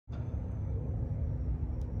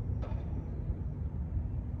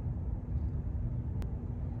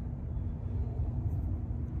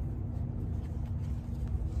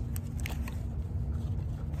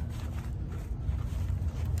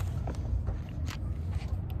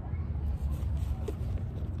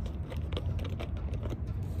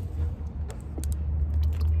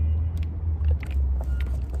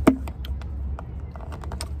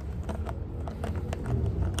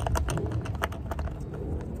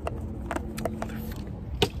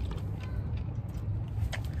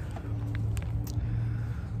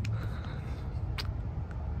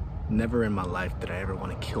Never in my life did I ever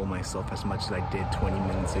want to kill myself as much as I did 20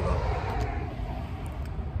 minutes ago.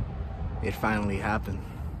 It finally happened.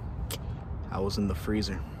 I was in the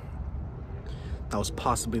freezer. That was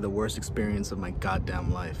possibly the worst experience of my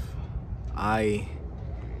goddamn life. I'm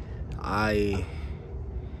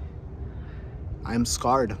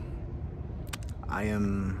scarred. I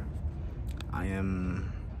am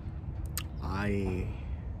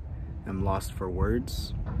lost for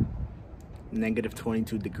words. Negative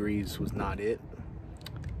 22 degrees was not it.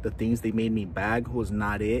 The things they made me bag was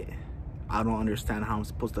not it. I don't understand how I'm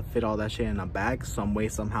supposed to fit all that shit in a bag. Some way,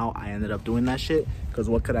 somehow, I ended up doing that shit. Because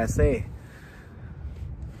what could I say?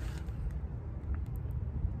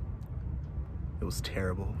 It was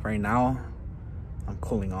terrible. Right now, I'm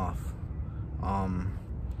cooling off.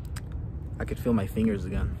 I could feel my fingers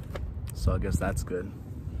again. So I guess that's good.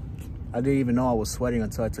 I didn't even know I was sweating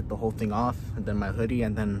until I took the whole thing off, and then my hoodie,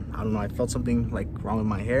 and then, I don't know, I felt something like wrong with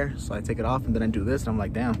my hair, so I take it off, and then I do this, and I'm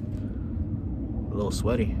like, damn, a little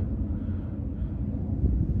sweaty.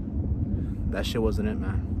 That shit wasn't it,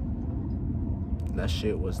 man. That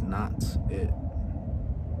shit was not it.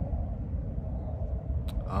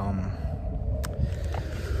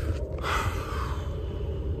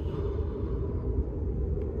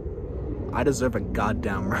 I deserve a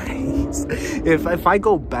goddamn raise. If I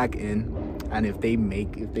go back in, and if they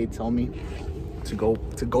tell me to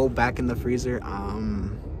go back in the freezer,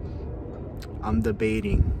 I'm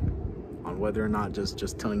debating on whether or not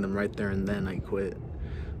just telling them right there and then I quit.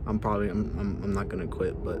 I'm not gonna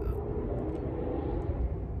quit, but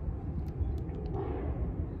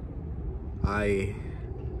I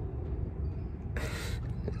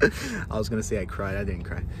was gonna say I cried. I didn't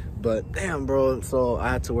cry, but damn, bro. So I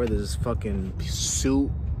had to wear this fucking suit,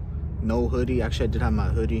 no hoodie. Actually, I did have my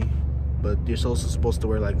hoodie, but you're also supposed to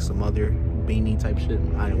wear like some other beanie type shit.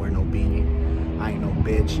 I didn't wear no beanie. I ain't no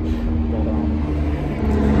bitch.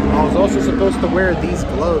 But I was also supposed to wear these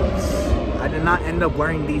gloves. I did not end up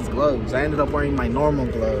wearing these gloves. I ended up wearing my normal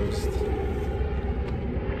gloves.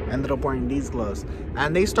 I ended up wearing these gloves,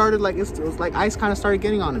 and they started like it was like ice kind of started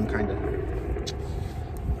getting on them, kind of.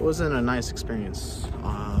 It wasn't a nice experience.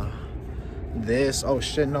 Oh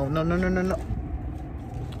shit, no.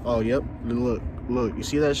 Oh, yep, look, you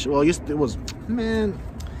see that shit? Well, it was, man,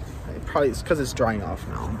 it's because it's drying off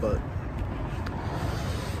now, but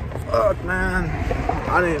fuck, man,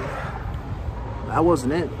 that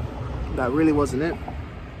wasn't it. That really wasn't it.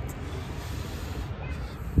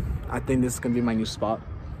 I think this is gonna be my new spot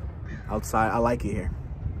outside. I like it here.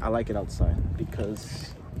 I like it outside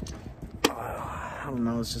because I don't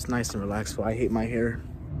know, it's just nice and relaxed. I hate my hair,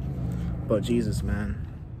 but Jesus, man.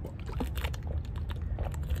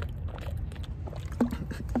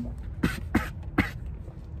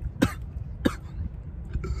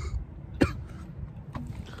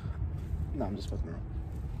 No, I'm just fucking around.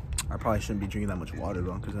 I probably shouldn't be drinking that much water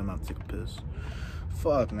though, because I'm about to take a piss.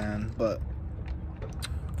 Fuck, man, but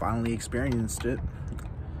finally experienced it.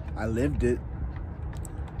 I lived it.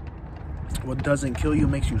 What doesn't kill you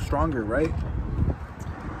makes you stronger, right?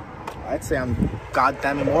 I'd say I'm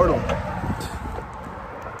goddamn immortal.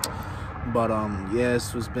 But yeah,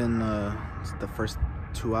 this has been the first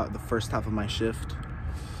half of my shift.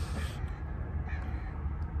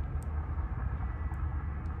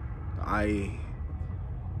 I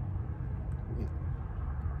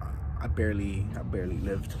barely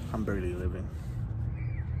lived. I'm barely living.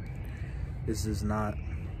 This is not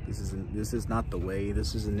the way.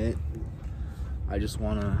 This isn't it. I just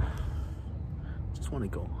wanna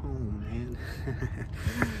go home, man.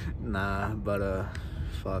 Nah, but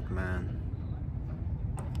fuck, man.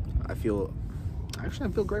 I feel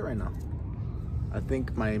great right now. I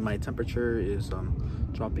think my temperature is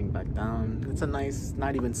dropping back down. It's a nice,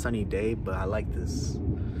 not even sunny day, but I like this.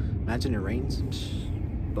 Imagine it rains.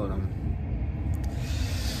 But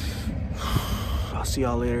I'll see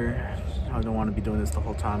y'all later. I don't want to be doing this the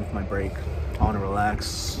whole time with my break. I want to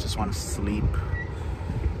relax, just want to sleep.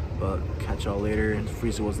 But catch y'all later. The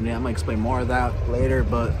freezer wasn't it. I'm gonna explain more of that later,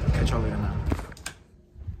 but catch y'all later, man.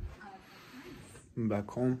 I'm back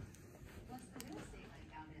home.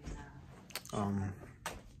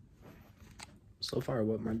 So far,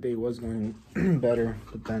 what my day was going better,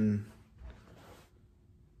 but then,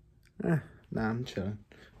 nah, I'm chilling.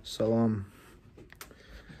 So,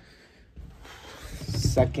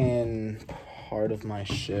 second part of my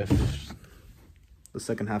shift, the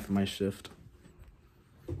second half of my shift.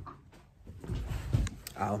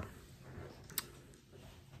 Ow.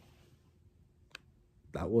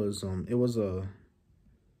 That was,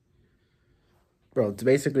 bro,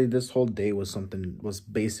 basically this whole day was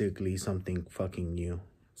basically something fucking new.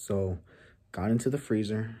 So, got into the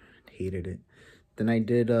freezer, hated it. Then I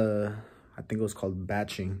did, I think it was called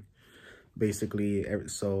batching. Basically,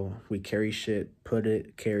 so we carry shit, put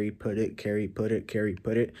it, carry, put it, carry, put it, carry,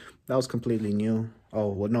 put it. That was completely new.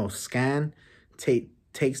 Oh, well, no, scan,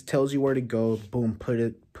 tells you where to go, boom, put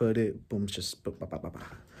it, boom, just, bah, bah, bah, bah, bah.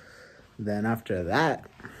 Then after that,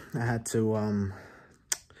 I had to,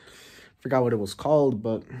 forgot what it was called,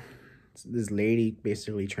 but this lady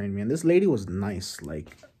basically trained me. And this lady was nice,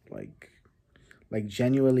 like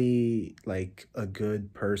genuinely, like, a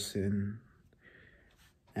good person.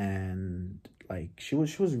 And like she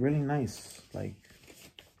was really nice, like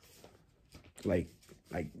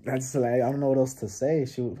that's, like, I don't know what else to say.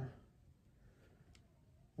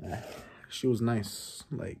 She was nice,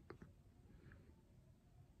 like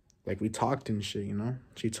we talked and shit, you know.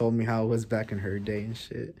 She told me how it was back in her day and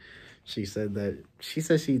shit. She said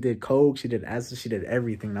she did coke, she did acid, she did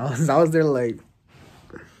everything. And I was there like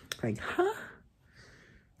huh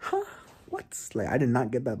what? Like, I did not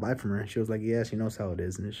get that vibe from her. She was like, yeah, she knows how it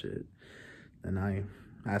is and shit. And I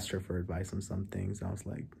asked her for advice on some things. I was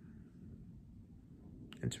like,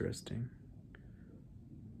 interesting.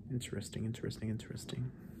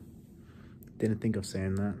 Didn't think of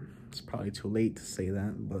saying that. It's probably too late to say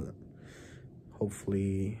that, but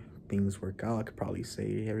hopefully things work out. I could probably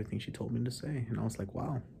say everything she told me to say. And I was like,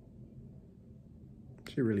 wow,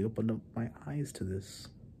 she really opened up my eyes to this.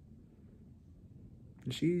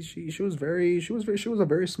 And she was a very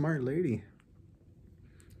smart lady.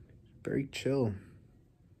 Very chill.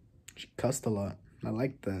 She cussed a lot. I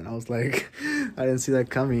liked that. I was like, I didn't see that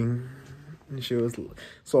coming. And she was,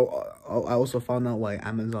 so I also found out why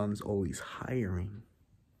Amazon's always hiring.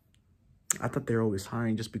 I thought they're always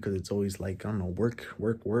hiring just because it's always like, I don't know, work.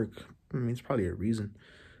 I mean, it's probably a reason.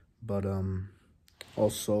 But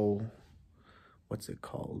also, what's it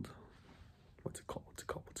called?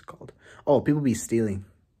 Oh, people be stealing.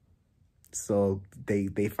 So they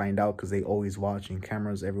find out because they always watching.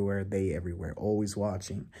 Cameras everywhere, they everywhere, always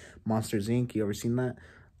watching. Monsters Inc., you ever seen that?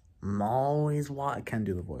 I'm always I can't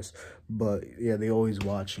do the voice, but yeah, they always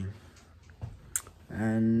watching.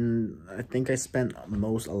 And I think I spent a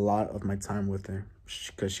lot of my time with her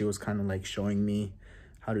because she was kind of like showing me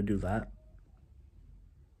how to do that.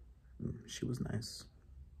 She was nice.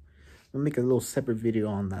 We'll make a little separate video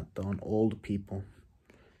on that though, on old people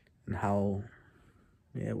and how.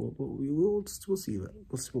 Yeah, we'll see that.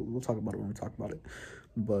 We'll talk about it when we talk about it.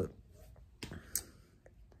 But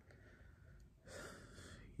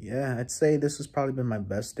yeah, I'd say this has probably been my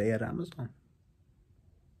best day at Amazon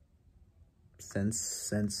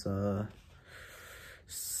since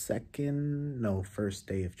first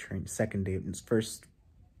day of training.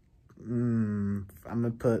 I'm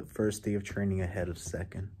gonna put first day of training ahead of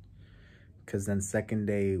second, because then second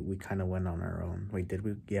day we kind of went on our own. Wait, did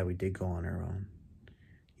we? Yeah, we did go on our own.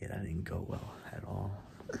 Yeah, that didn't go well at all.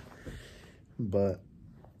 But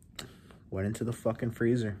went into the fucking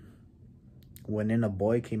freezer. Went in a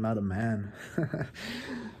boy, came out a man.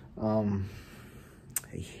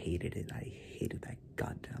 I hated it. I hated that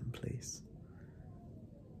goddamn place.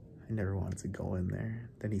 I never wanted to go in there.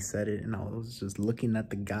 Then he said it, and I was just looking at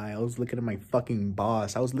the guy. I was looking at my fucking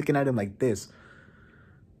boss. I was looking at him like this.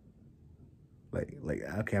 Like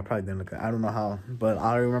okay, I probably didn't look at, I don't know how, but all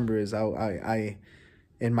I remember is I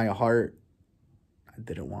in my heart, I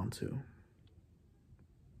didn't want to.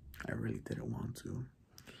 I really didn't want to.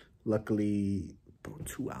 Luckily, bro,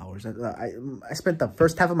 2 hours. I spent the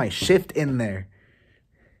first half of my shift in there.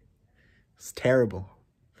 It's terrible.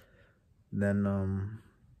 Then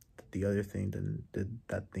the other thing, then did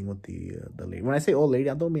that thing with the lady. When I say old lady,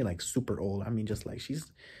 I don't mean like super old. I mean just like she's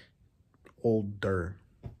older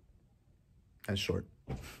and short.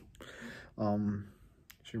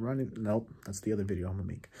 She running. Nope, that's the other video I'm gonna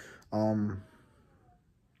make.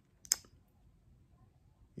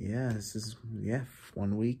 Yeah, this is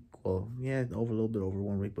 1 week. Well, yeah, a little bit over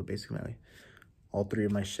 1 week, but basically all 3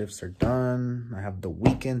 of my shifts are done. I have the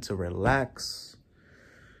weekend to relax.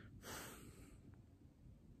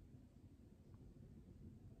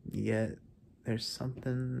 Yet there's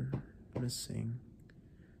something missing.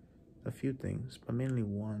 A few things, but mainly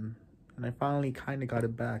one. And I finally kind of got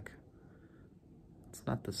it back. It's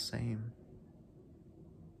not the same.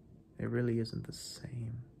 It really isn't the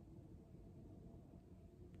same.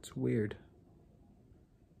 It's weird.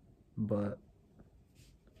 But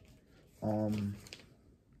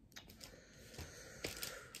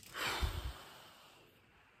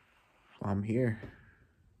I'm here.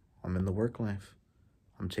 I'm in the work life.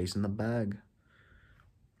 I'm chasing the bag.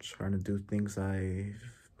 Trying to do things I've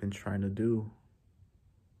been trying to do.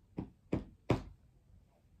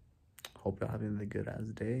 Hope you're having a good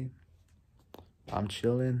ass day. I'm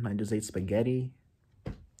chilling. I just ate spaghetti.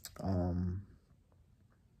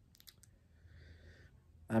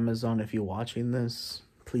 Amazon, if you're watching this,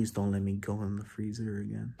 please don't let me go in the freezer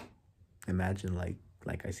again. Imagine like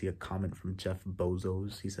I see a comment from Jeff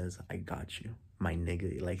Bezos. He says, "I got you, my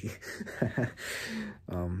nigga." Like,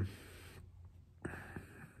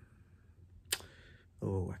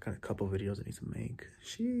 oh, I got a couple videos I need to make.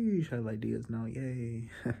 Sheesh, I have ideas now. Yay.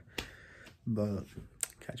 But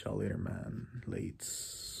catch y'all later, man. Late.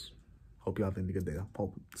 Hope y'all having a good day.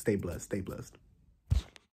 Hope stay blessed. Stay blessed.